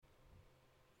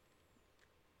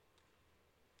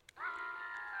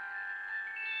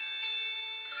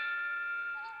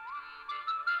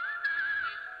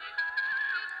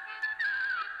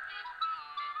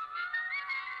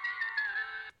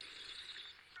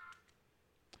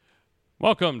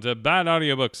Welcome to Bad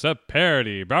Audiobooks, a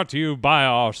parody brought to you by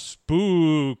our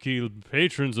spooky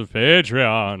patrons of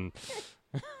Patreon.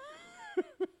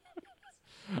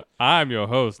 I'm your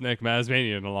host, Nick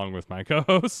Masmanian, along with my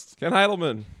co-host, Ken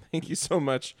Heidelman. Thank you so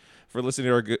much for listening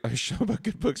to our show about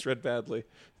good books read badly.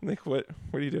 Nick, what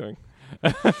are you doing?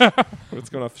 What's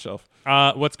going off the shelf?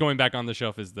 What's going back on the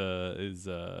shelf is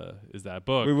that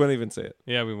book. We won't even say it.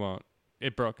 Yeah, we won't.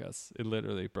 It broke us. It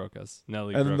literally broke us.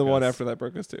 Nelly And broke then the one us. after that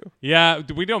broke us too. Yeah,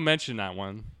 we don't mention that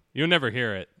one. You'll never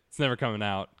hear it. It's never coming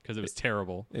out because it was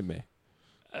terrible. It may.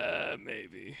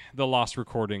 Maybe the lost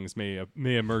recordings may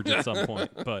emerge at some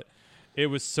point, but it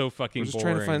was so fucking We're just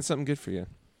boring. trying to find something good for you.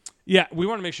 Yeah, we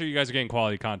want to make sure you guys are getting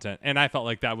quality content, and I felt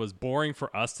like that was boring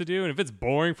for us to do. And if it's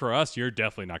boring for us, you're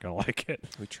definitely not going to like it.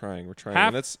 We're trying.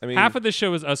 Half of the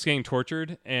show is us getting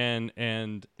tortured, and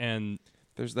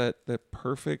there's that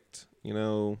perfect,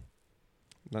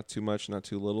 not too much, not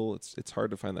too little. It's hard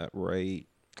to find that right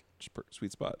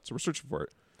sweet spot. So we're searching for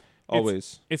it.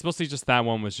 Always. It's mostly just that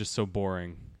one was just so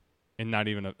boring, and not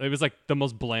even it was like the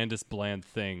most bland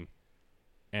thing,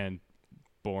 and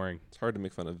boring. It's hard to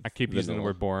make fun of. I keep using the vanilla.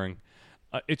 word boring.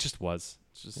 It just was.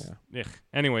 It's just ugh.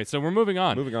 Anyway, so we're moving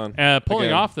on. Pulling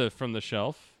Again. off from the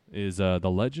shelf is The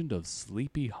Legend of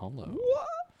Sleepy Hollow.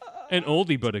 An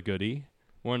oldie but a goodie.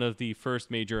 One of the first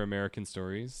major American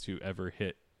stories to ever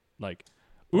hit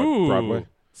Broadway.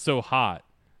 So hot.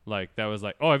 Like that was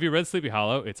like, oh, have you read Sleepy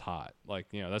Hollow? It's hot. Like,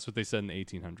 that's what they said in the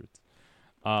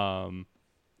 1800s.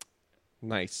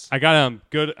 Nice. I got on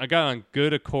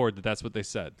good accord that's what they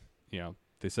said.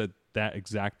 They said that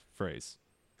exact phrase.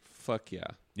 Fuck yeah.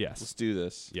 Yes. Let's do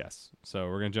this. Yes. So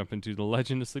we're going to jump into The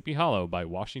Legend of Sleepy Hollow by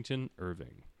Washington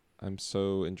Irving. I'm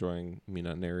so enjoying me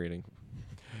not narrating.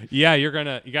 Yeah, you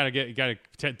gotta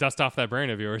dust off that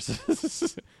brain of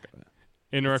yours.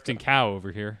 Interrupting cow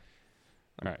over here.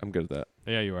 All right. I'm good at that.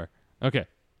 Yeah, you are. Okay.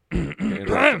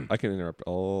 I can interrupt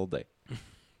all day.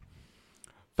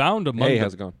 Found among Hey,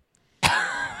 how's it going?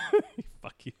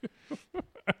 Fuck you.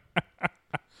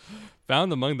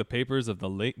 Found among the papers of the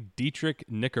late Dietrich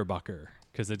Knickerbocker,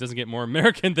 because it doesn't get more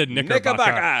American than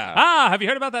Knickerbocker. Have you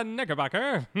heard about that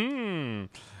Knickerbocker?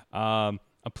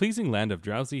 A pleasing land of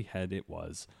drowsy head it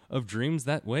was, of dreams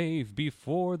that wave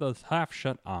before the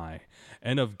half-shut eye,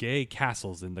 and of gay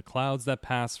castles in the clouds that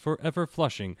pass forever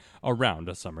flushing around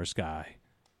a summer sky.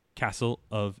 Castle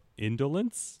of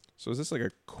Indolence? So is this like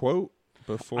a quote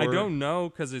before? I don't know,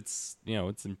 because it's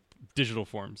it's in digital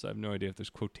form, so I have no idea if there's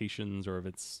quotations or if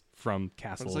it's from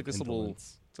Castle It's like of this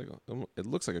Indolence. it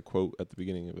looks like a quote at the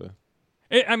beginning of a.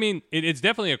 It's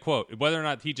definitely a quote. Whether or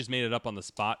not he just made it up on the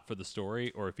spot for the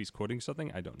story, or if he's quoting something,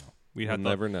 I don't know. We'll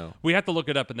never know. We have to look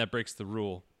it up, and that breaks the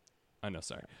rule. I know.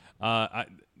 Sorry.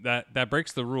 That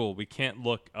breaks the rule. We can't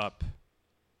look up.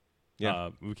 Yeah.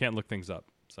 We can't look things up.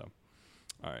 So,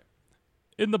 all right.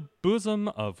 In the bosom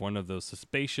of one of those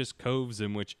spacious coves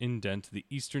in which indent the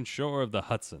eastern shore of the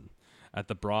Hudson, at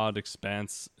the broad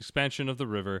expansion of the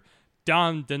river,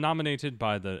 denominated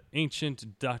by the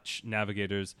ancient Dutch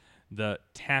navigators the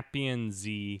Tappan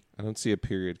Zee. I don't see a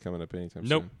period coming up anytime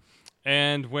Nope. soon.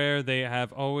 And where they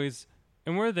always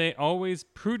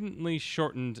prudently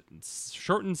shortened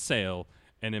sail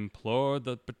and implored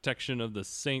the protection of the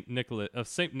Saint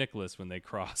Nicholas when they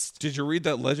crossed. Did you read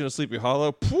that Legend of Sleepy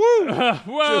Hollow? Woo!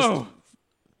 Whoa!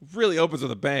 Just really opens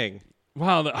with a bang.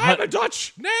 Wow! I'm a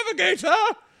Dutch navigator.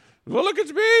 Well, look at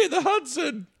me, the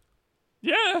Hudson.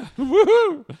 Yeah!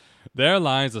 Woohoo! There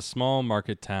lies a small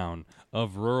market town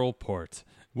of rural port,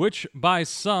 which by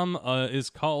some is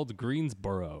called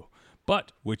Greensboro,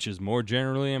 but which is more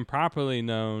generally and properly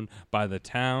known by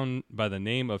the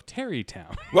name of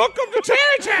Tarrytown. Welcome to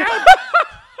Terrytown.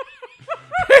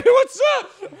 Hey, what's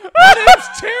up? My name's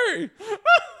Terry.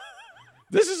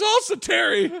 This is also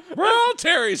Terry. We're all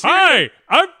Terrys here. Hi,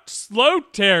 I'm Slow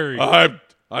Terry. I'm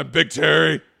Big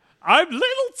Terry. I'm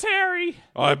Little Terry.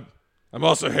 I'm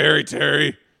also Harry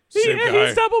Terry. Same guy.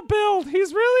 He's double billed.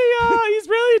 He's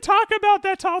really talking about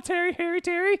that tall Terry, Harry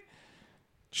Terry.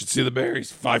 Should see the berries.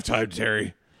 5-time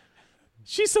Terry.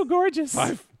 She's so gorgeous.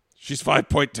 She's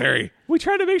 5-point Terry. We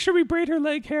try to make sure we braid her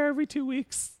leg hair every 2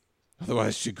 weeks.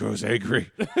 Otherwise, she grows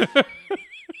angry.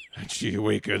 And she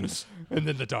awakens. And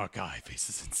then the dark eye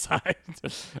faces inside.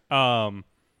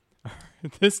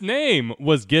 This name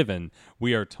was given,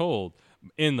 we are told,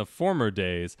 in the former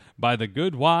days by the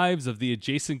good wives of the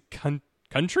adjacent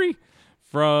country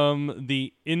from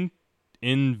the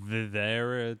Inveritate.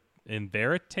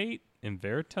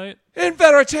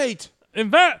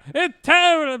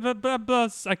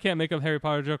 I can't make a Harry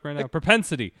Potter joke right now.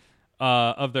 Propensity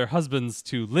of their husbands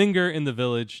to linger in the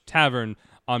village tavern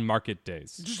on market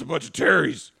days. Just a bunch of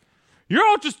Terrys. You're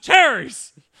all just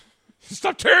Terrys.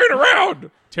 Stop tearing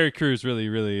around. Terry Crews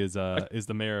really is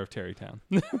the mayor of Terrytown.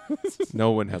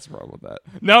 No one has a problem with that.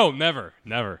 No, never,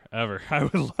 ever.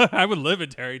 I would live in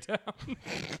Terrytown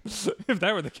if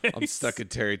that were the case. I'm stuck in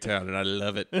Terrytown, and I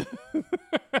love it.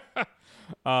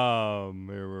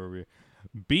 Where were we?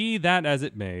 Be that as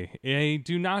it may,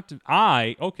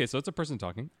 okay, so it's a person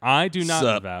talking. I do not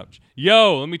Sup? vouch.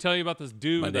 Yo, let me tell you about this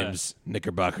dude. My name's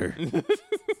Knickerbocker.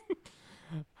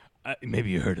 Maybe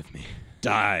you heard of me.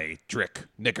 Die, Drick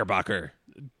Knickerbocker.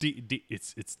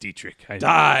 It's Dietrich.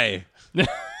 Die.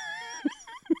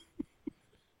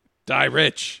 Die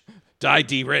rich. Die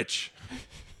D-rich.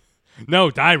 No,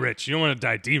 die rich. You don't want to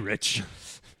die D-rich.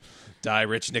 Die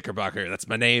rich Knickerbocker. That's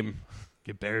my name.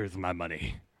 Get buried with my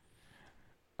money.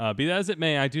 Be that as it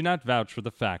may, I do not vouch for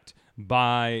the fact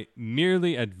by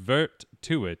merely advert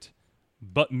to it,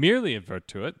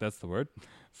 that's the word,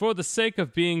 for the sake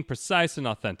of being precise and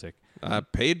authentic.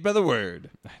 Paid by the word.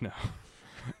 I know.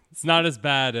 It's not as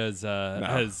bad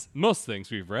as most things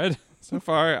we've read. So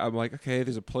far, I'm like, okay,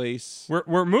 there's a place.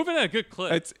 We're moving at a good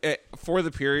clip. It's for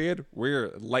the period.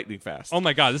 We're lightning fast. Oh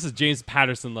my god, this is James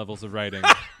Patterson levels of writing.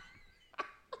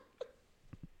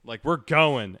 Like, we're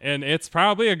going. And it's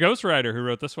probably a ghostwriter who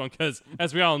wrote this one because,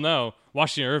 as we all know,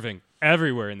 Washington Irving,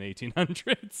 everywhere in the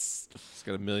 1800s. He's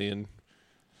got a million.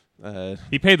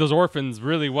 He paid those orphans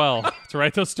really well to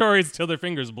write those stories until their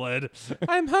fingers bled.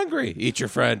 I'm hungry. Eat your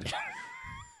friend.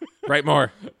 Write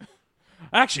more.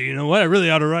 Actually, you know what? I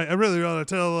really ought to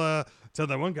tell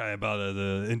that one guy about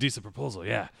the indecent proposal.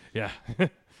 Yeah.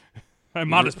 A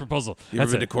modest proposal. You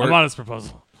ever been to court? A modest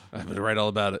proposal. I'm going to write all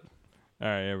about it. All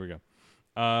right, here we go.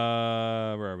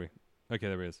 Where are we? Okay,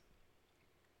 there he is.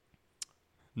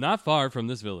 Not far from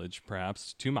this village,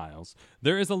 perhaps 2 miles,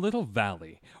 there is a little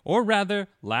valley, or rather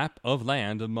lap of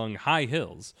land among high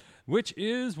hills, which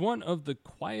is one of the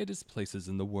quietest places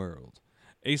in the world.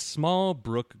 A small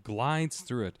brook glides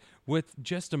through it with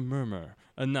just a murmur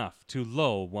enough to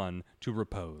lull one to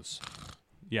repose.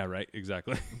 Yeah, right,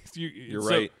 exactly. You're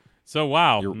right. So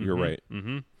wow. You're right.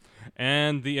 Mm-hmm.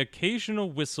 And the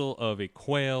occasional whistle of a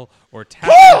quail or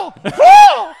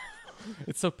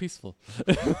It's so peaceful.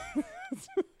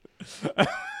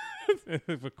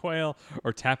 A quail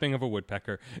or tapping of a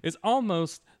woodpecker is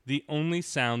almost the only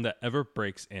sound that ever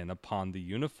breaks in upon the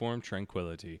uniform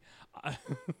tranquility.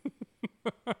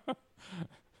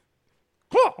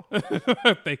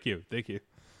 Thank you.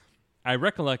 I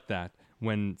recollect that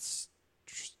when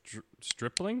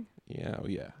stripling.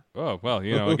 Yeah. Oh well,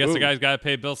 I guess the guy's got to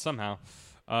pay bills somehow.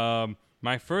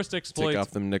 My first exploit. Take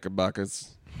off them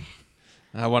knickerbockers.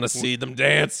 I want to see them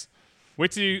dance.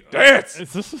 Wait till you dance.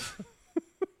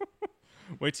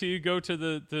 Wait till you go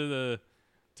to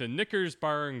Knickers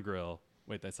Bar and Grill.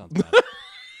 Wait, that sounds bad.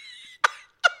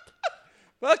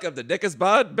 Welcome to Knickers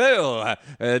Bar and Grill.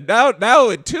 Now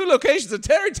in 2 locations in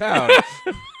Terrytown.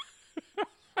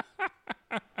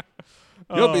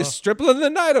 You'll be stripling the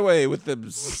night away with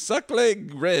them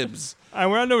suckling ribs. I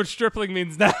want to know what stripling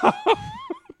means now.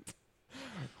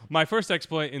 My first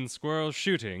exploit in squirrel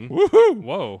shooting. Woohoo!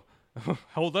 Whoa.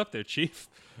 Hold up there, Chief.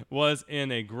 Was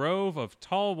in a grove of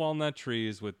tall walnut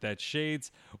trees that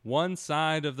shades one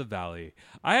side of the valley.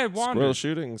 I had wandered. Squirrel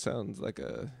shooting sounds like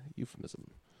a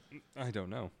euphemism. I don't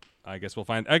know. I guess we'll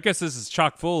find. I guess this is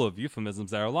chock full of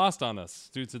euphemisms that are lost on us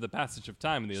due to the passage of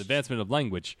time and the advancement of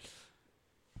language.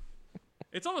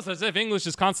 It's almost as if English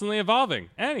is constantly evolving.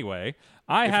 Anyway,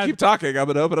 If you keep talking, I'm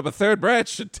going to open up a 3rd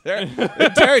branch in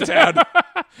Terrytown.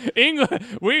 English.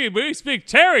 We speak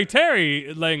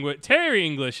Terry language, Terry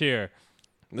English here.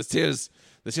 This here's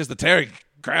the Terry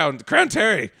Crown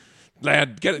Terry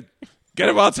lad. Get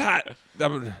it while it's hot.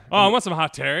 I want some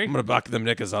hot Terry. I'm gonna buck them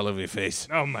knickers all over your face.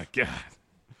 Oh my god!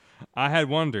 I had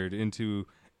wandered into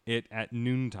it at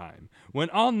noontime, when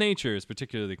all nature is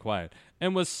particularly quiet,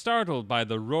 and was startled by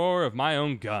the roar of my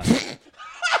own gun.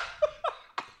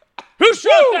 Who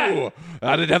shot that?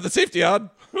 I didn't have the safety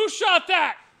on. Who shot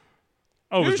that?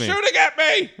 Oh, You're it was me. shooting at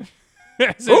me.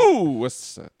 Ooh,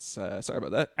 sorry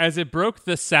about that. As it broke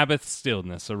the Sabbath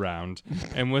stillness around,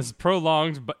 and was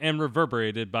prolonged and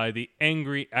reverberated by the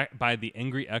angry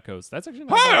echoes. That's actually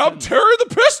not Hi, bad. I'm Terry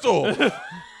the Pistol.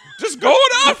 Just going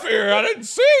off here. I didn't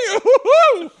see you.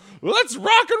 Woo-hoo. Let's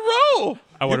rock and roll.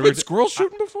 You've been squirrel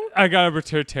shooting before? I gotta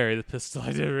return Terry the Pistol.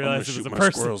 I didn't realize it was a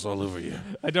person. Squirrels all over you.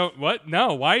 I don't. What?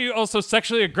 No. Why are you also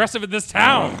sexually aggressive in this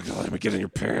town? Oh, God, let me get in your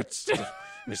pants.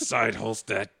 Your side hole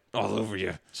stat all over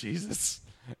you. Jesus.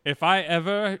 If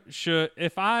ever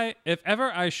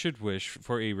I should wish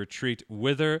for a retreat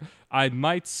whither I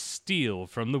might steal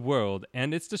from the world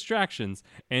and its distractions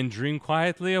and dream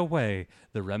quietly away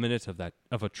the remnant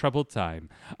of a troubled time,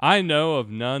 I know of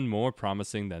none more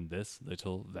promising than this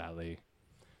little valley.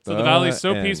 So the valley's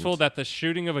so peaceful that the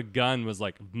shooting of a gun was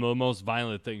like the most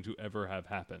violent thing to ever have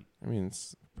happened. I mean,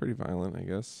 it's pretty violent, I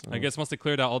guess. I guess once they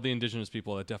cleared out all the indigenous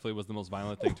people, that definitely was the most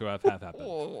violent thing to have happened.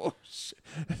 Oh, shit.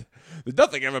 There's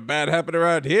nothing ever bad happened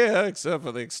around here except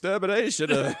for the extermination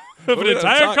of an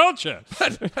entire culture.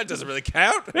 That doesn't really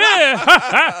count. Yeah.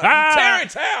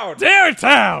 Tarrytown!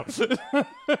 Tarrytown!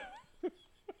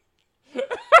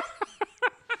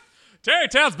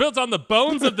 Tarrytown's built on the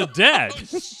bones of the dead.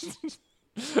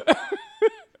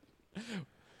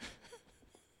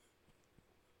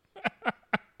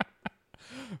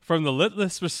 From the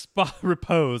listless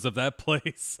repose of the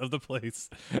place,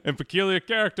 and peculiar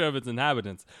character of its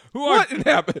inhabitants, What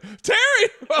inhabitants? Terry!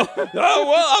 Well,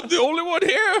 I'm the only one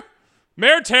here.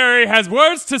 Mayor Terry has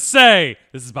words to say.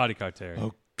 This is Bodyguard Terry.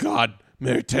 Oh, God.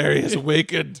 Mayor Terry has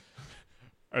awakened.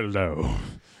 Hello.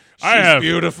 She's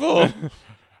beautiful.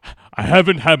 I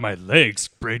haven't had my legs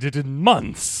braided in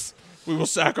months. We will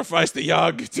sacrifice the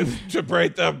young to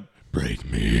braid them. Braid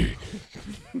me.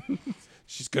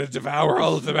 She's going to devour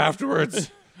all of them afterwards.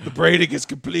 The braiding is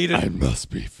completed. I must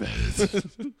be fed.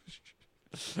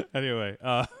 Anyway,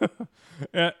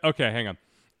 okay, hang on.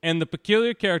 And the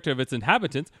peculiar character of its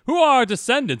inhabitants, who are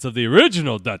descendants of the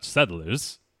original Dutch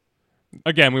settlers.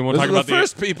 Again, we won't talk about the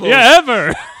first people. Yeah,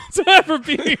 ever to ever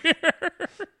be here.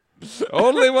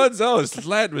 Only ones. Oh, this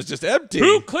land was just empty.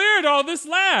 Who cleared all this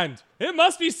land? It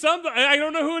must be somebody. I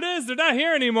don't know who it is. They're not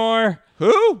here anymore.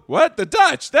 Who? What? The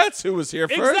Dutch. That's who was here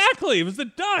first. Exactly. It was the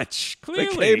Dutch.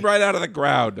 Clearly. They came right out of the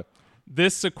ground.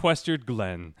 This sequestered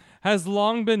glen has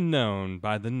long been known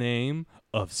by the name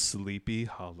of Sleepy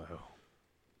Hollow.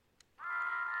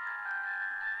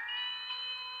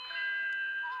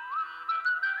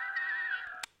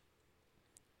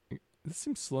 This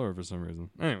seems slower for some reason.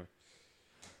 Anyway.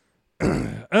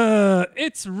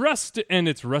 Its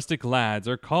rustic lads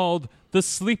are called the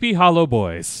Sleepy Hollow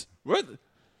Boys. What?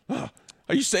 Are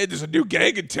you saying there's a new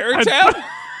gang in Tarrytown?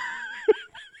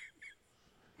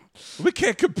 We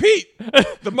can't compete.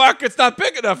 The market's not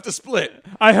big enough to split.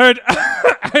 I heard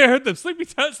the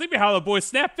Sleepy Hollow Boys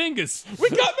snap fingers. We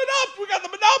got the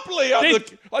monopoly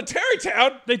on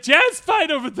Tarrytown. They jazz fight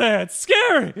over there. It's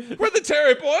scary. We're the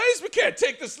Terry Boys. We can't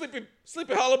take the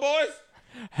Sleepy Hollow Boys.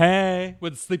 Hey,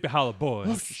 we're the Sleepy Hollow Boys.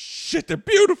 Oh, shit, they're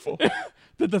beautiful.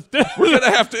 We're We're going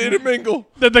to have to intermingle.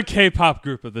 They're the K-pop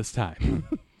group of this time.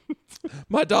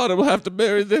 My daughter will have to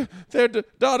marry their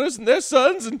daughters and their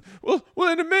sons, and we'll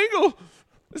intermingle.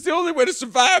 It's the only way to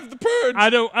survive the purge. I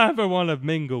don't ever want to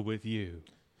mingle with you.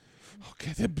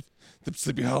 Okay, the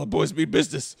Sleepy Hollow Boys mean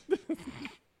business.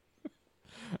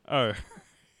 Oh,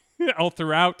 all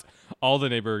throughout all the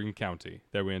neighboring county.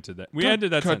 There we ended that. We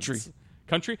ended that country. sentence.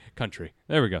 Country.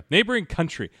 There we go. Neighboring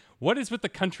country. What is with the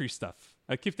country stuff?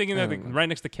 I keep thinking that right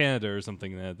next to Canada or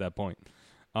something at that point.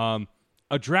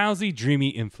 A drowsy, dreamy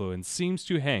influence seems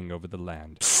to hang over the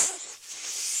land.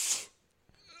 I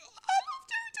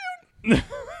love Tarrytown.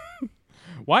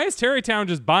 Why is Tarrytown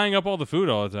just buying up all the food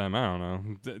all the time? I don't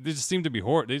know. They just seem to be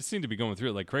They just seem to be going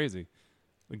through it like crazy.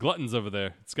 The gluttons over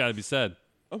there. It's got to be said.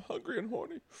 I'm hungry and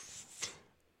horny.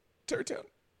 Tarrytown.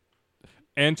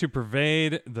 And to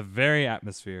pervade the very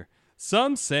atmosphere.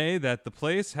 Some say that the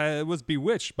place was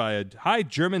bewitched by a high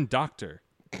German doctor.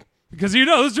 Because you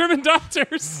know those German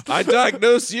doctors. I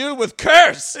diagnose you with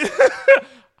curse.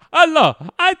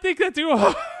 Allah, I think that you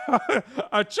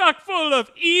are chock full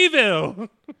of evil.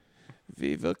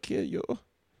 We will kill you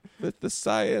with the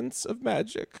science of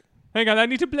magic. Hang on, I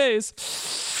need to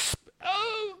blaze.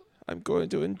 Oh. I'm going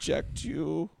to inject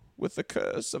you with the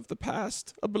curse of the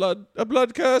past. A blood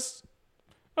curse.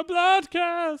 A blood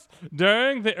curse.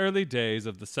 During the early days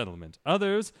of the settlement,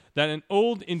 others that an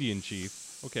old Indian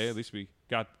chief. Okay, at least we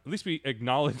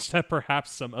acknowledged that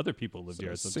perhaps some other people lived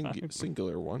here at some time.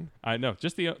 Singular one. I know,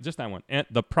 just that one. And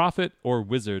the prophet or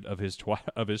wizard of his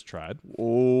tribe.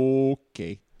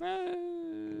 Okay.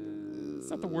 It's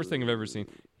not the worst thing I've ever seen.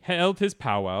 Held his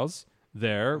powwows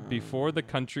there before the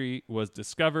country was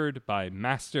discovered by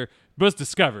Master. Was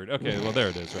discovered. Okay, well there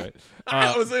it is, right?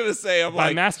 I was going to say,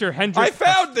 by Master Hendrik. I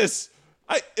found this.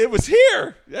 It was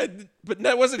here, but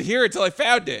that wasn't here until I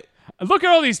found it. Look at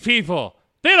all these people.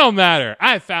 They don't matter.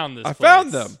 I found this. I place.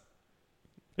 found them.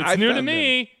 It's new to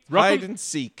me. Hide and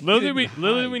seek. Little did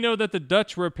we know that the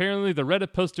Dutch were apparently the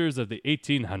red posters of the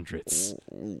 1800s.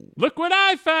 Look what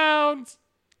I found.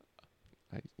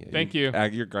 Thank you.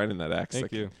 You're grinding that axe.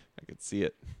 Thank you. I could see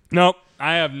it. Nope.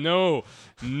 I have none.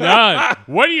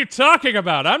 What are you talking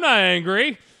about? I'm not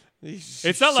angry.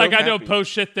 It's not like I don't post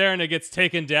shit there and it gets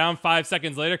taken down 5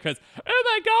 seconds later because, oh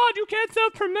my God, you can't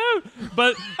self-promote.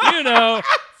 But,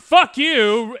 fuck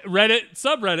you, Reddit,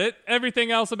 subreddit,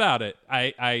 everything else about it.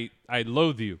 I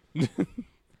loathe you.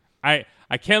 I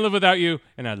can't live without you,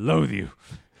 and I loathe you.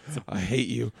 I hate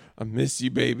you. I miss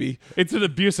you, baby. It's an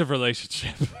abusive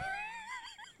relationship.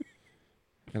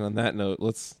 And on that note,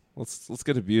 let's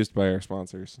get abused by our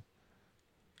sponsors.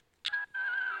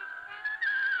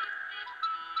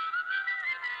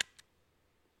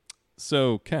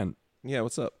 So, Ken. Yeah,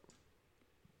 what's up?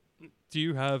 Do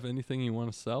you have anything you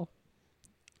want to sell?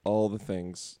 All the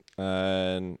things.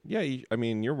 And yeah,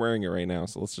 you're wearing it right now,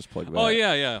 so let's just plug that. Oh,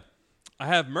 yeah. I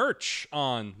have merch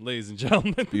on, ladies and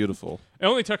gentlemen. Beautiful. It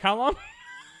only took how long?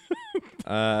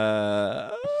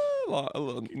 A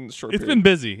short It's period. been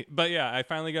busy, but yeah, I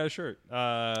finally got a shirt.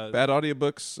 Bad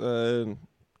Audiobooks,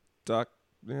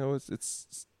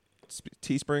 it's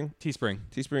Teespring.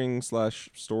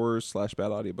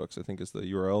 Teespring/stores/Bad Audiobooks, I think is the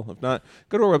URL. If not,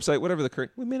 go to our website, whatever the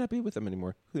current. We may not be with them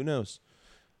anymore. Who knows?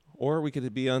 Or we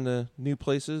could be on the new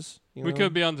places. We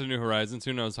could be on to new horizons.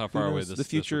 Who knows how far away this the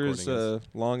future this is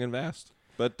long and vast.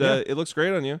 But Yeah. It looks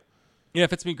great on you. Yeah, it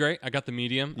fits me great. I got the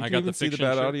medium. You I can got even the see the fiction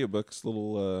Bad shirt. Audiobooks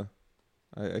little.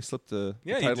 I slipped the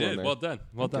Yeah, title you did. in there. Well done.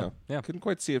 Well Thank done. you. Yeah. Couldn't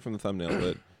quite see it from the thumbnail,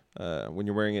 but when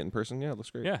you're wearing it in person, yeah, it looks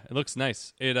great. Yeah, it looks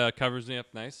nice. It covers me up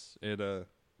nice. It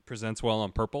presents well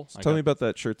on purple. So tell me about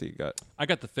that shirt that you got. I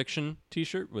got the fiction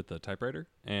T-shirt with the typewriter,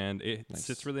 and it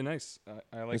sits really nice.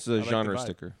 I like. This is a I like the genre vibe.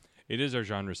 sticker. It is our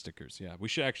genre stickers. Yeah, we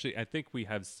should actually. I think we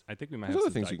might There's have other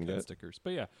some things you can die-cut get. stickers. But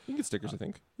yeah, You can get stickers, I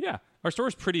think. yeah, our store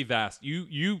is pretty vast. You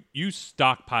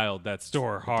stockpiled that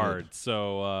store hard.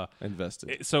 So I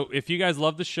invested. so if you guys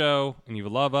love the show and you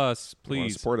love us, You wanna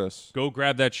please support us. go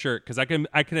grab that shirt because I can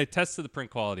attest to the print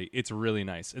quality. It's really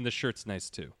nice, and the shirt's nice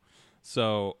too.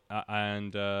 So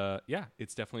yeah,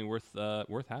 it's definitely worth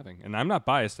having, and I'm not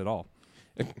biased at all.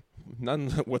 None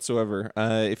whatsoever.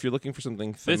 If you're looking for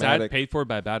something This thematic, ad paid for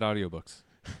by Bad Audiobooks.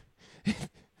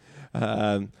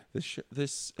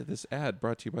 this ad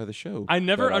brought to you by the show. I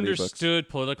never Bad Audiobooks. understood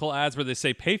political ads where they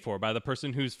say "pay for" by the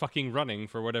person who's fucking running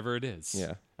for whatever it is.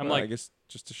 Yeah, I'm Well, like, I guess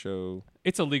just to show.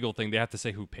 it's a legal thing. They have to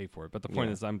say who paid for it. But the point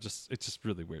Yeah. is, it's just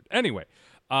really weird. Anyway,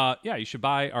 yeah, you should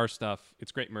buy our stuff.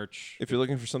 It's great merch. If you're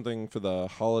looking for something for the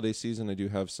holiday season, I do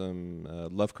have some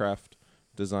Lovecraft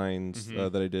designs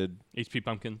that I did. HP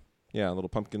Pumpkin. Yeah, a little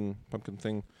pumpkin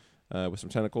thing with some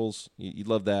tentacles. You'd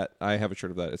love that. I have a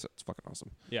shirt of that. It's fucking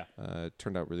awesome. Yeah. It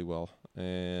turned out really well.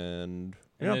 And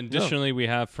And then additionally, we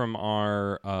have from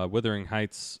our Wuthering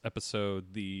Heights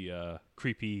episode the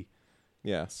creepy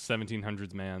yeah,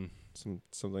 1700s man.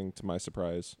 something to my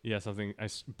surprise. Yeah, something.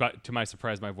 But to my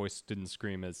surprise, my voice didn't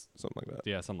scream as. Something like that.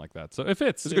 Yeah, something like that. So it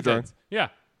fits. It's a good drawing. fits. Yeah,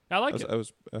 I like it. I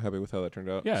was happy with how that turned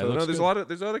out. Yeah, it so looks no, there's good.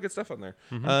 a lot of good stuff on there.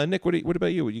 Nick, what about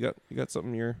you? You got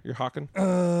something you're hawking?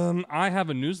 I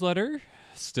have a newsletter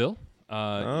still.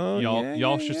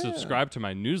 Y'all should subscribe to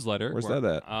my newsletter. Where's that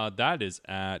at? That is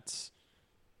at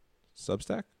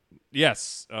Substack?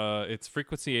 yes. It's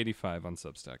Frequency 85 on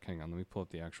Substack. Hang on, let me pull up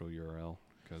the actual URL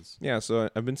because Yeah, so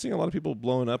I've been seeing a lot of people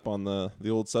blowing up on the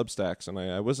old Substacks, and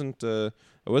I wasn't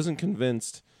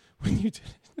convinced when you did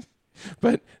it.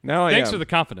 But now I am. thanks for the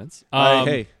confidence.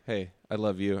 Hey, I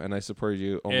love you, and I support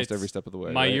you almost It's- every step of the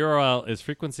way. My right? URL is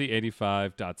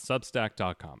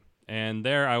frequency85.substack.com, and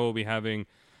there I will be having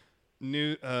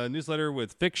newsletter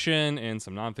with fiction and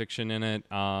some nonfiction in it.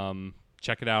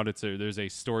 Check it out. There's a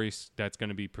story that's going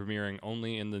to be premiering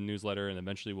only in the newsletter, and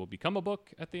eventually will become a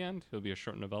book at the end. It'll be a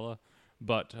short novella,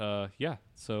 but yeah.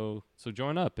 So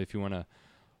join up if you want to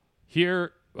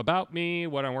hear about me,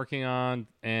 what I'm working on,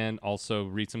 and also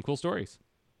read some cool stories.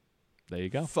 There you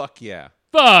go. Fuck yeah.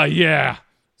 Oh yeah,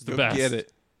 it's the Go best. get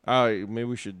it. All right, maybe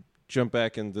we should jump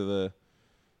back into the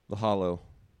hollow.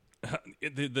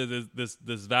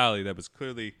 This valley that was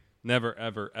clearly never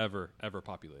ever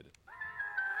populated.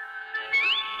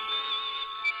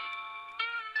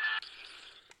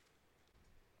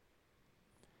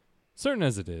 Certain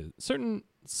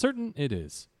it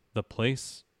is. The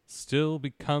place still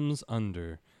becomes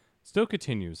still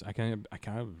continues. God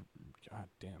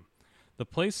damn. The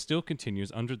place still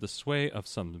continues under the sway of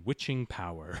some witching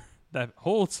power that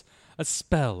holds a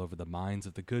spell over the minds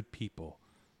of the good people.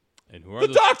 And who are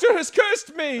The doctor has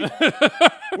cursed me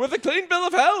with a clean bill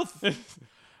of health.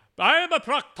 I am a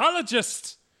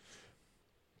proctologist.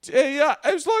 Yeah,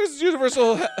 as long as it's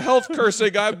universal health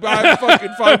cursing, I'm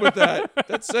fucking fine with that.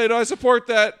 That's I support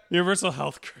that. Universal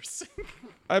health cursing.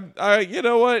 You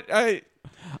know what? I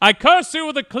curse you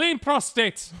with a clean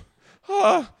prostate.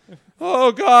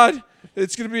 Oh God,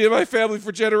 it's gonna be in my family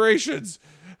for generations.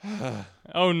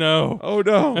 Oh no. Oh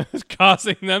no.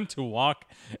 Causing them to walk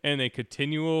in a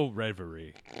continual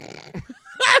reverie.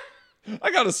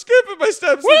 I got a skip in my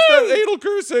steps since that anal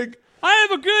cursing. I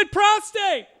have a good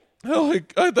prostate. Oh,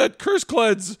 that curse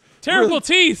cleanse. Terrible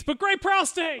teeth, but great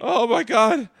prostate. Oh my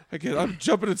God. I'm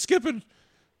jumping and skipping.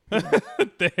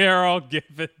 They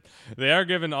are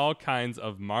given all kinds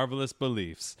of marvelous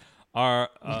beliefs. Are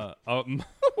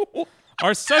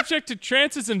subject to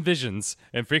trances and visions,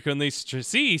 and frequently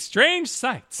see strange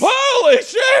sights. Holy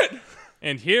shit!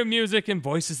 And hear music and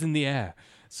voices in the air.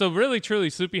 So really, truly,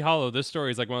 Sleepy Hollow, this story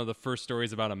is like one of the first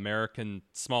stories about American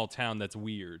small town that's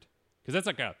weird. Because that's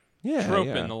like a trope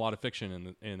in a lot of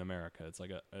fiction in America. It's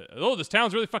like this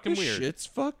town's really fucking weird. Shit's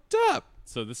fucked up.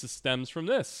 So this stems from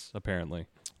this, apparently.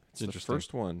 It's the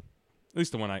first one. At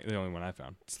least the only one I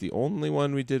found. It's the only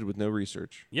one we did with no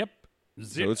research. Yep.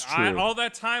 So it's true. All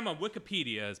that time on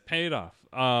Wikipedia has paid off.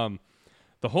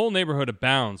 The whole neighborhood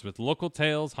abounds with local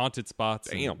tales, haunted spots.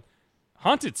 Damn.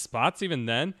 Haunted spots even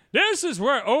then? This is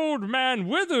where Old Man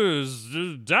Withers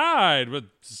died with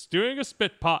doing a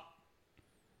spit pot.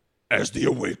 As the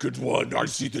awakened one, I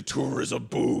see the tourism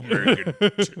booming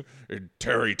in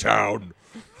Terrytown.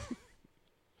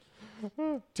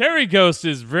 Terry Ghost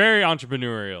is very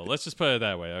entrepreneurial. Let's just put it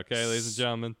that way, okay, ladies and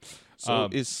gentlemen? So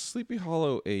is Sleepy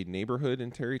Hollow a neighborhood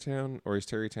in Terrytown, or is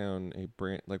Terrytown a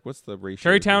brand? Like, what's the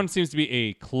ratio? Terrytown seems to be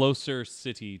a closer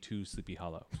city to Sleepy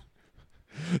Hollow.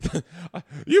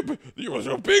 You was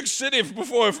a big city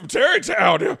before from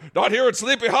Terrytown. Not here in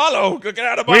Sleepy Hollow. Get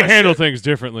out of my We handle things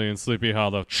differently in Sleepy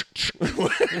Hollow.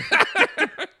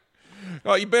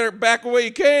 Oh, you better back where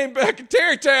you came, back in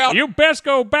Terrytown. You best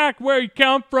go back where you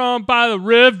come from by the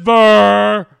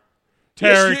river.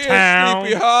 Terrytown.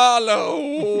 Sleepy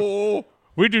Hollow.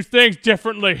 We do things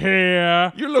differently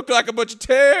here. You look like a bunch of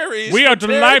Terrys. We are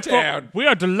delightful. Terrytown. We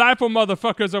are delightful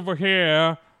motherfuckers over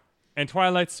here. And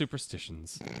Twilight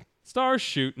superstitions. Stars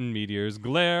shoot and meteors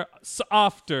glare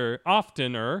oftener.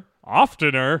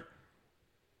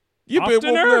 You've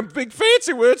been one of them big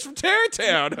fancy words from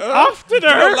Terrytown, huh? Oftener.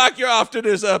 You don't like your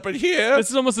ofteners up in here. This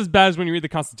is almost as bad as when you read the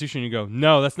Constitution and you go,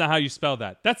 no, that's not how you spell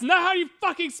that. That's not how you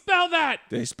fucking spell that.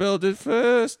 They spelled it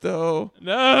first, though.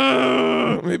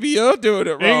 No. Maybe you're doing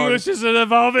it wrong. English is an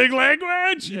evolving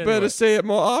language. You better say it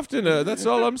more oftener. That's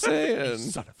all I'm saying.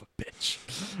 Son of a bitch.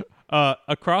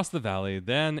 Across the valley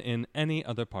than in any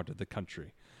other part of the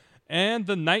country. And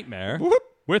the nightmare, Whoop.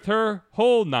 with her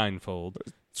whole ninefold,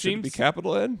 Should it be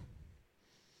capital N?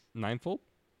 Ninefold?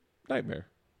 Nightmare.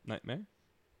 Nightmare?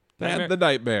 And the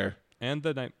nightmare. And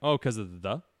the night. Oh, because of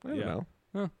the I don't know.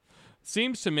 Huh.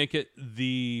 Seems to make it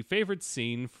the favorite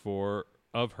scene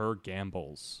of her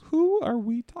gambles. Who are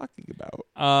we talking about?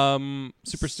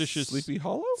 Superstitious. Sleepy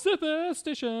Hollow?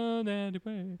 Superstition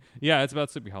anyway. Yeah, it's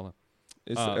about Sleepy Hollow.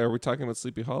 Are we talking about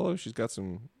Sleepy Hollow? She's got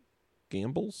some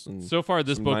gambles. And so far,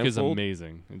 this book is ninefold?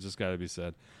 amazing. It just got to be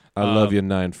said. I love your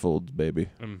ninefolds, baby.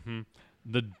 Mm-hmm.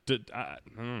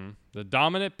 The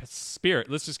dominant spirit.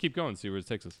 Let's just keep going, see where it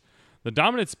takes us. The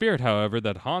dominant spirit, however,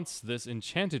 that haunts this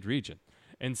enchanted region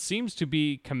and seems to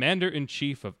be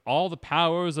commander-in-chief of all the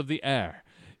powers of the air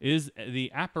is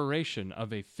the apparition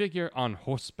of a figure on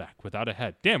horseback without a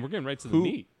head. Damn, we're getting right to the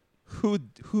meat.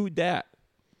 Who dat?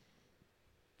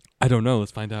 I don't know.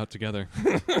 Let's find out together.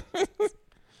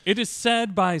 It is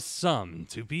said by some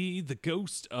to be the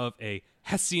ghost of a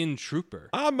Hessian trooper.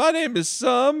 My name is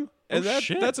Sum, and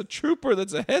shit. that's a trooper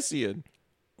that's a Hessian.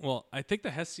 Well, I think the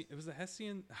Hessian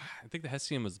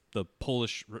was the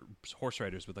Polish horse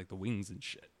riders with like the wings and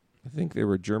shit. I think they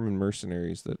were German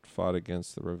mercenaries that fought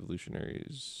against the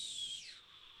revolutionaries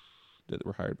that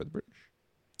were hired by the British.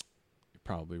 You're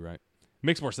probably right.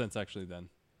 Makes more sense actually then.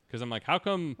 Because I'm like, how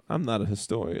come... I'm not a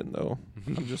historian, though.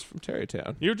 I'm just from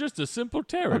Terrytown. You're just a simple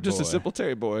Terry boy. I'm just a simple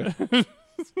Terry boy.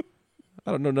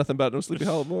 I don't know nothing about no Sleepy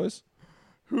Hollow boys.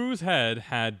 Whose head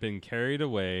had been carried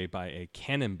away by a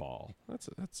cannonball. What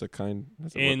a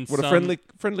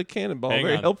friendly cannonball. Hang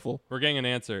Very on. helpful. We're getting an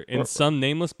answer. In some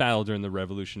nameless battle during the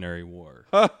Revolutionary War.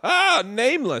 Ha ha!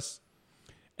 Nameless.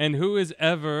 And who is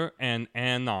ever and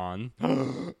anon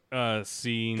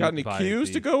seen Got any by cues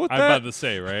the- to go with I'm that? about to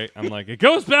say, right? I'm like, it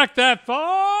goes back that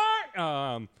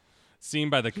far! Seen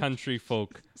by the country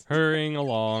folk hurrying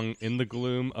along in the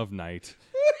gloom of night.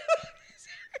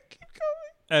 Keep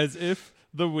going. As if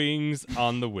the wings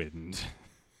on the wind.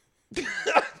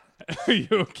 Are you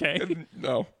okay?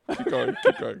 No. Keep going.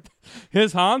 Keep going.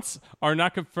 His haunts are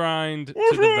not confined to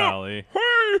the valley.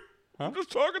 Hey! I'm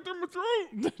just talking through my throat.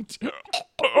 Hey,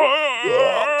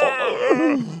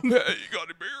 you got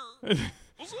any beer?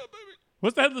 What's up, baby?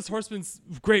 What's the Headless Horseman's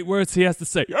great words he has to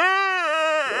say?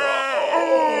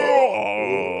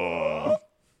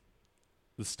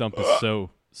 The stump is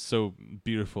so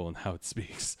beautiful in how it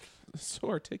speaks. So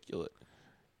articulate.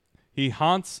 His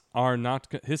haunts are not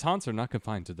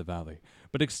confined to the valley,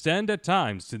 but extend at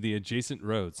times to the adjacent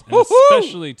roads, and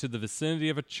especially to the vicinity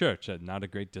of a church at not a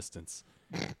great distance.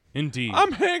 Indeed.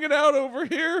 I'm hanging out over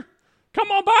here.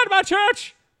 Come on by to my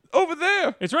church. Over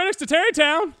there. It's right next to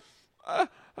Tarrytown.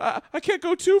 I can't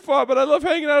go too far, but I love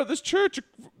hanging out at this church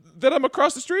that I'm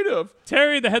across the street of.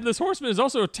 Terry, the Headless Horseman, is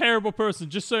also a terrible person,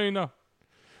 just so you know.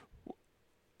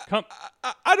 Come.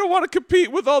 I don't want to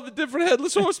compete with all the different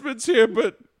Headless Horsemen here,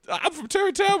 but I'm from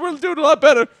Tarrytown. We're doing a lot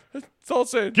better. That's all I'm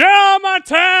saying. Get out of my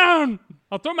town!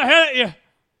 I'll throw my head at you.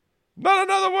 Not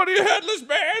another one of you headless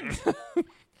man.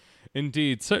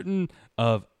 Indeed, certain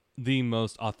of the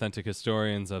most authentic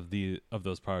historians of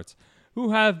those parts,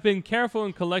 who have been careful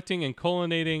in collecting and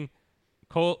collating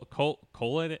the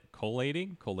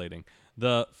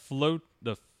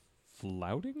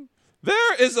flouting.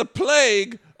 There is a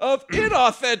plague of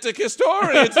inauthentic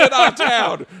historians in our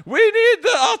town. We need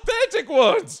the authentic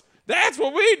ones. That's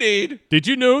what we need. Did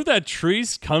you know that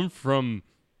trees come from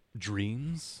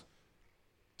dreams?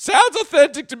 Sounds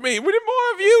authentic to me. We need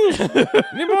more of you.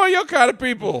 We need more of your kind of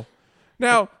people.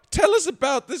 Now, tell us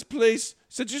about this place.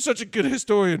 Since you're such a good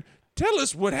historian, tell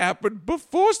us what happened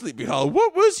before Sleepy Hollow.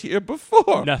 What was here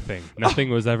before? Nothing. Nothing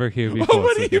was ever here before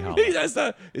What do Sleepy you Hollow. mean?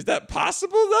 Is that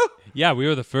possible, though? Yeah, we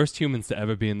were the first humans to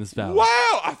ever be in this valley.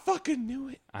 Wow, I fucking knew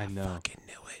it. I know. fucking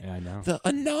knew it. Yeah, I know. The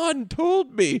Anon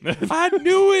told me. I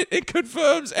knew it. It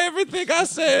confirms everything I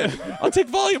said. I'll take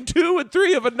volume 2 and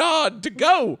 3 of Anon to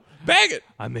go. Bang it.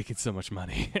 I'm making so much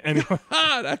money. Anyway.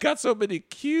 God, I got so many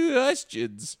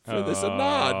questions for this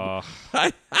Anon.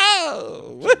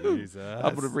 Jesus.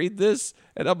 I'm going to read this,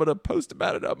 and I'm going to post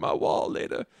about it on my wall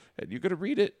later. And you're going to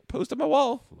read it, post on my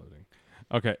wall. Floating.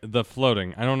 Okay, the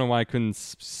floating. I don't know why I couldn't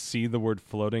see the word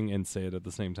floating and say it at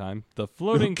the same time. The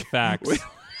floating facts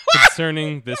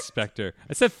concerning this specter.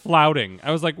 I said flouting.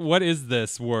 I was like, what is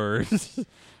this word?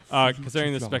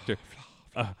 Concerning this specter.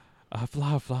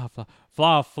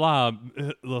 Flaw,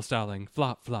 little starling,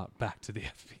 flop, back to the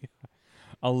FBI.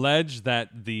 Allege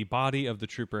that the body of the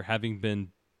trooper having been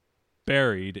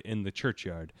buried in the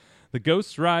churchyard, the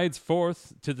ghost rides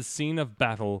forth to the scene of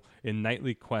battle in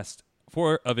nightly quest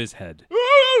of his head.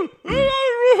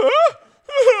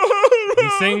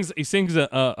 He sings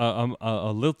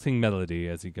a lilting melody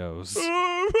as he goes.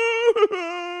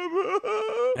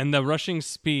 And the rushing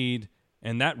speed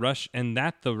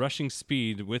the rushing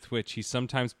speed with which he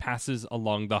sometimes passes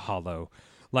along the hollow,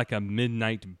 like a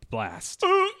midnight blast,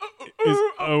 is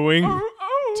owing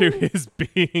to his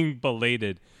being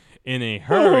belated in a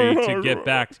hurry to get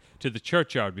back to the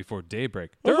churchyard before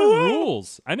daybreak. There are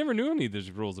rules. I never knew any of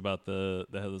these rules about the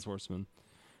Headless Horseman.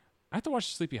 I have to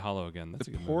watch Sleepy Hollow again. That's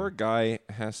The a good poor movie. guy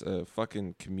has a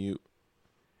fucking commute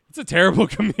It's a terrible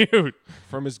commute.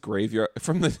 from his grave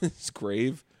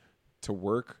to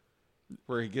work,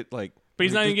 where he get like. But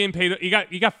he's not even getting paid.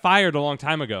 He got fired a long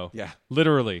time ago. Yeah.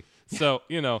 Literally. So,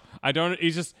 I don't.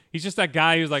 He's just that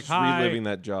guy who's like, hi. Reliving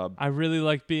that job. I really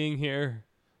like being here.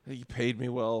 You paid me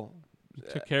well. You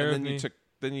took care of me.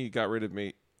 Then you got rid of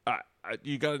me.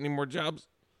 You got any more jobs?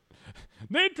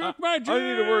 They took my job. I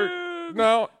need to work.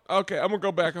 No. Okay, I'm gonna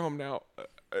go back home now.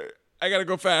 I gotta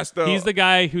go fast though. He's the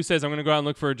guy who says, "I'm gonna go out and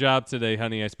look for a job today,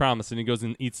 honey. I promise." And he goes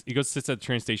and eats. He goes sits at the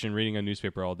train station reading a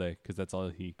newspaper all day because that's all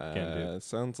he can do.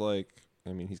 Sounds like.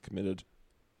 I mean, he's committed.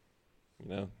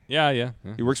 Yeah.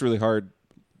 He works really hard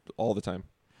all the time.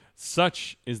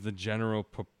 Such is the general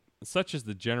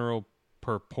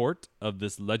purport of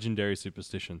this legendary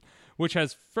superstition, which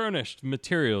has furnished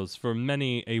materials for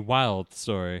many a wild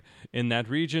story in that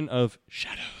region of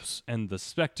shadows, and the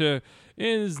specter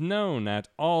is known at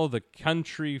all the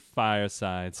country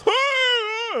firesides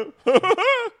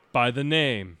by the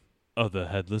name of the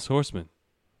Headless Horseman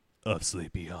of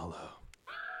Sleepy Hollow.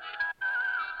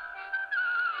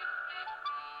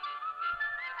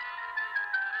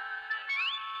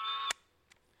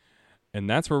 And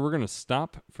that's where we're going to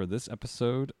stop for this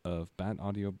episode of Bad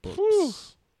Audio Books. Whew.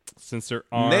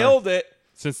 Nailed it.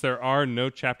 Since there are no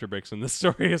chapter breaks in this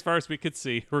story as far as we could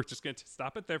see, we're just going to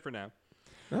stop it there for now.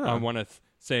 Oh. I want to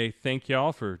say thank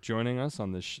y'all for joining us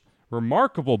on this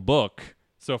remarkable book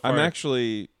so far.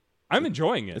 I'm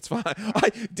enjoying it. It's fine.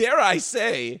 Dare I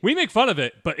say. We make fun of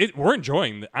it, but we're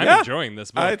enjoying it. I'm enjoying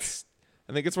this book. I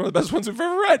think it's one of the best ones we've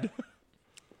ever read.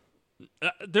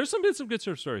 There's some good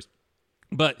stories.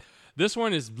 But this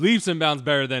one is leaps and bounds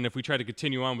better than if we try to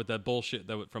continue on with that bullshit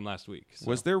from last week. So.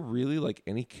 Was there really like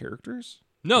any characters?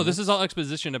 No, this is all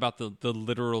exposition about the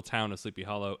literal town of Sleepy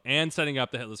Hollow and setting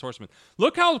up the Headless Horseman.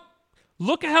 Look how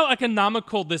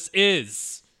economical this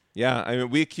is. Yeah, I mean,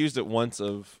 we accused it once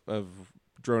of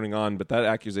droning on, but that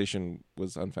accusation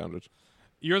was unfounded.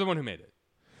 You're the one who made it.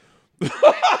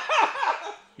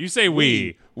 You say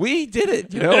we. We did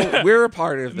it. You know, we're a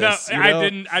part of this. No,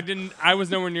 I didn't. I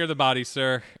was nowhere near the body,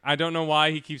 sir. I don't know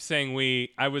why he keeps saying we.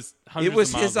 I was hundreds It was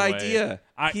of miles his away. idea.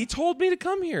 He told me to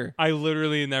come here. I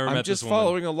literally never met I'm this just woman.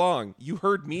 following along. You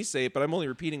heard me say it, but I'm only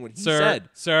repeating what he said.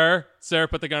 Sir,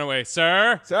 put the gun away.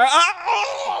 Sir.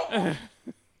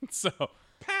 So.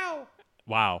 Pow.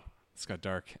 Wow. This got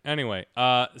dark. Anyway,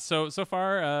 so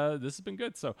far, this has been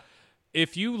good. So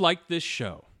if you like this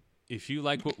show, if you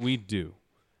like what we do,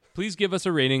 please give us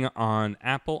a rating on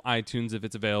Apple iTunes if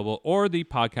it's available, or the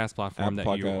podcast platform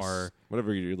Apple that you Podcasts, are.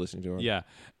 whatever you're listening to. Yeah,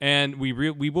 and we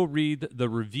will read the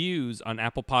reviews on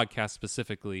Apple Podcasts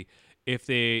specifically.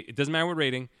 It doesn't matter what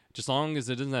rating, just as long as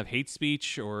it doesn't have hate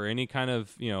speech or any kind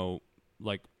of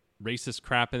like racist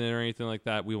crap in it or anything like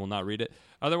that, we will not read it.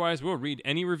 Otherwise, we'll read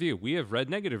any review. We have read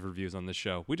negative reviews on this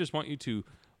show. We just want you to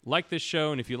like this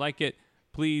show, and if you like it,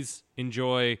 please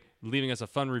enjoy leaving us a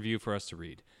fun review for us to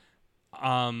read.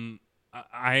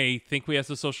 I think we have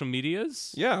the social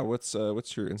medias. Yeah. What's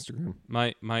your Instagram?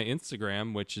 My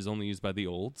Instagram, which is only used by the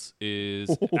olds, is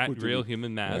at Real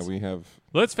Human Maz. Yeah, we have.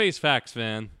 Let's face facts,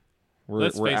 man.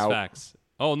 Let's face out. facts.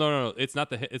 Oh no! It's not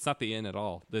the in at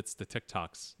all. It's the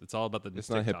TikToks. It's all about the. It's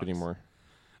not hip anymore.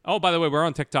 Oh, by the way, we're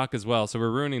on TikTok as well, so we're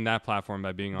ruining that platform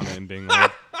by being on it and being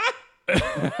old.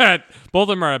 Both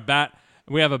of them are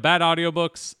we have a Bad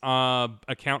Audiobooks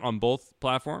account on both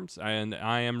platforms, and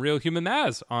I am Real Human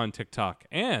Maz on TikTok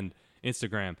and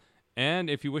Instagram. And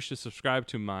if you wish to subscribe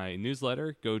to my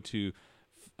newsletter, go to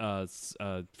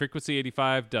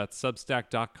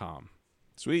frequency85.substack.com.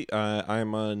 Sweet.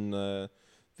 I'm on the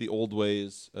old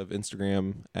ways of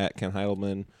Instagram at Ken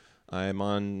Heidelman. I'm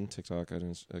on TikTok at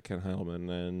Ken Heidelman,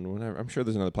 and whatever. I'm sure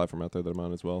there's another platform out there that I'm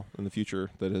on as well in the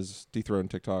future that has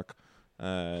dethroned TikTok.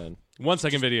 1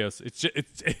 second videos. It's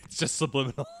just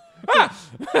subliminal.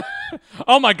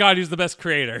 Oh my God, he's the best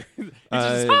creator. You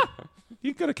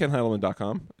can go to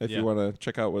kenheidelman.com if you want to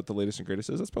check out what the latest and greatest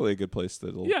is. That's probably a good place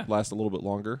that'll last a little bit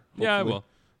longer. Hopefully. Yeah, I will.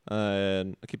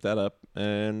 And I keep that up.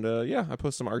 And I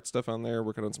post some art stuff on there,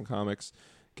 working on some comics,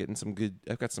 getting some good.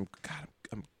 I've got some. God,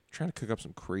 I'm trying to cook up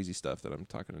some crazy stuff that I'm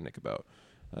talking to Nick about,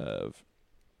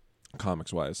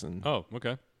 comics wise and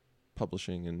okay,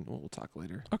 publishing, and we'll talk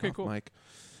later. Okay, cool, Mike,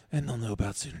 and they'll know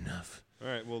about soon enough. All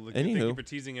right. Well, thank you for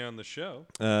teasing it on the show.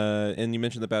 And you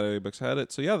mentioned the Bad Audiobooks had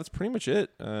it, so yeah, that's pretty much it.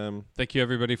 Thank you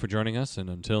everybody for joining us, and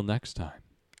until next time.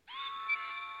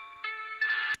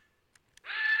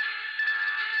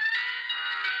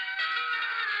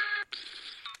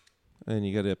 And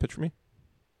you got a pitch for me?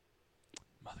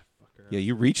 Motherfucker. Yeah,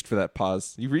 you reached for that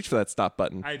pause. You reached for that stop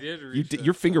button. I did reach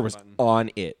Your finger was on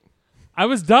it. I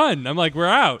was done. I'm like, we're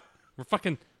out. We're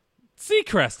fucking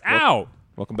Seacrest. Ow.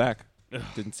 Welcome back.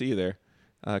 Didn't see you there.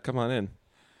 Come on in.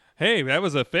 Hey, that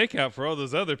was a fake out for all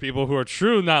those other people who are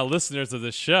true not listeners of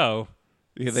this show.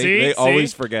 Yeah, they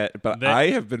always forget, but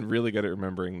I have been really good at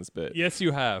remembering this bit. Yes,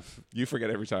 you have. You forget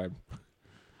every time.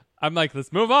 I'm like,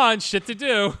 let's move on. Shit to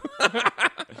do.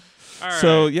 All right.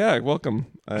 So yeah, welcome.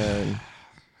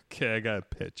 Okay, I got a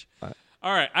pitch.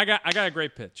 All right, I got a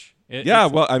great pitch.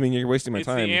 Well, I mean, you're wasting my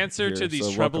time. It's the answer here, to these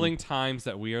so troubling welcome. times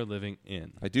that we are living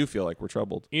in. I do feel like we're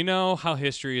troubled. You know how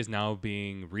history is now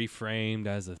being reframed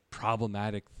as a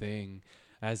problematic thing,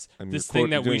 as this thing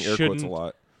that we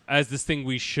shouldn't, as this thing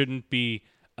we shouldn't be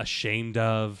ashamed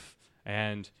of,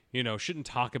 and shouldn't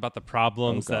talk about the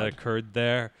problems that occurred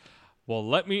there. Well,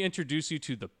 let me introduce you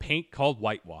to the paint called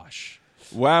whitewash.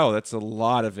 Wow, that's a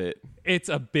lot of it. It's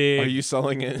a big... Are you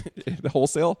selling it in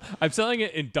wholesale? I'm selling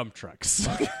it in dump trucks.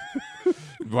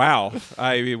 Wow.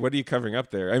 I mean, what are you covering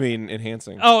up there? I mean,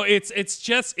 enhancing. Oh, it's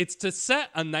to set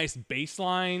a nice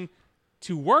baseline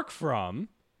to work from.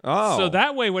 Oh. So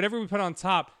that way, whatever we put on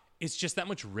top, it's just that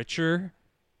much richer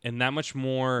and that much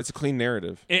more... It's a clean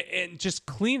narrative. And just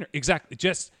cleaner. Exactly.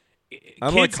 Just...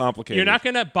 I'm kids, complicated. You're not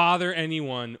going to bother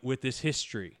anyone with this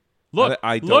history. Look,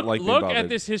 I don't like being look bothered. at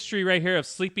this history right here of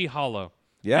Sleepy Hollow.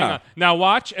 Yeah. Hang on. Now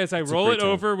watch as I That's roll it time.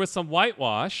 over with some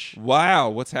whitewash.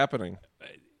 Wow, what's happening?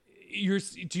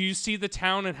 Do you see the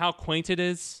town and how quaint it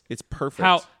is? It's perfect.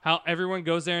 How everyone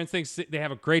goes there and thinks they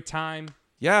have a great time.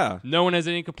 Yeah. No one has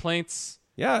any complaints.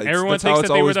 Yeah. Everyone that's how thinks it's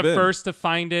that they were always the been. first to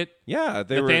find it. Yeah.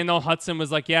 Nathaniel Hudson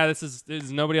was like, yeah,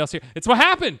 there's nobody else here. It's what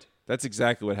happened. That's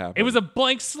exactly what happened. It was a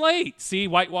blank slate. See,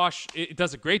 whitewash, it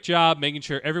does a great job making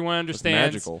sure everyone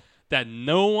understands magical. that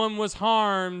no one was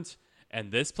harmed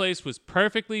And this place was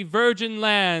perfectly virgin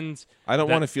land. I don't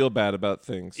want to feel bad about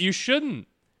things. You shouldn't.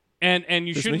 And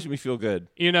you this shouldn't. makes me feel good.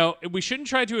 We shouldn't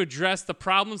try to address the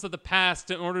problems of the past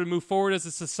in order to move forward as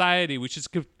a society. We should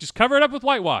just cover it up with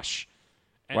whitewash.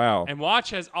 Wow. And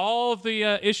watch as all of the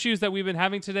issues that we've been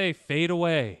having today fade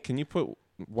away. Can you put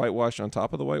whitewash on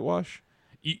top of the whitewash?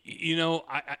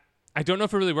 I don't know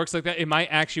if it really works like that. It might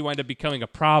actually wind up becoming a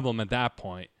problem at that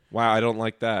point. Wow, I don't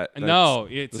like that. The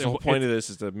whole point of this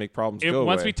is to make problems go away.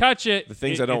 Once we touch it, the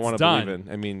things I don't want to believe in.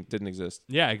 I mean, didn't exist.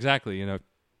 Yeah, exactly.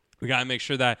 We got to make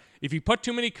sure that if you put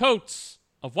too many coats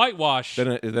of whitewash,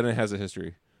 then it has a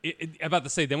history. I'm about to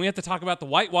say, then we have to talk about the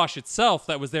whitewash itself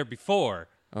that was there before.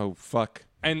 Oh, fuck.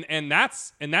 And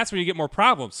that's when you get more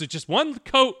problems. So just one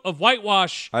coat of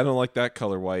whitewash. I don't like that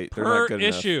color white. They're per not good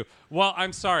issue. enough. Well,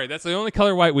 I'm sorry. That's the only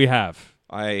color white we have.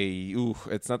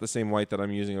 It's not the same white that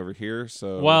I'm using over here.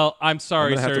 So well, I'm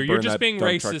sorry, sir. You're just that being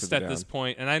dump truck to racist the at this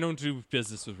point, and I don't do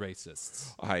business with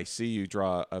racists. I see you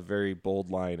draw a very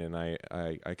bold line, and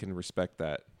I can respect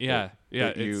that. Yeah.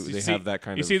 They have that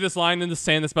kind of. You see this line in the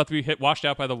sand that's about to be washed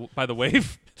out by the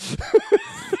wave.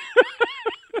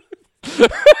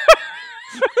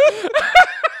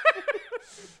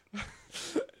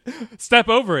 Step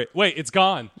over it. Wait, it's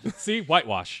gone. See,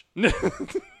 whitewash.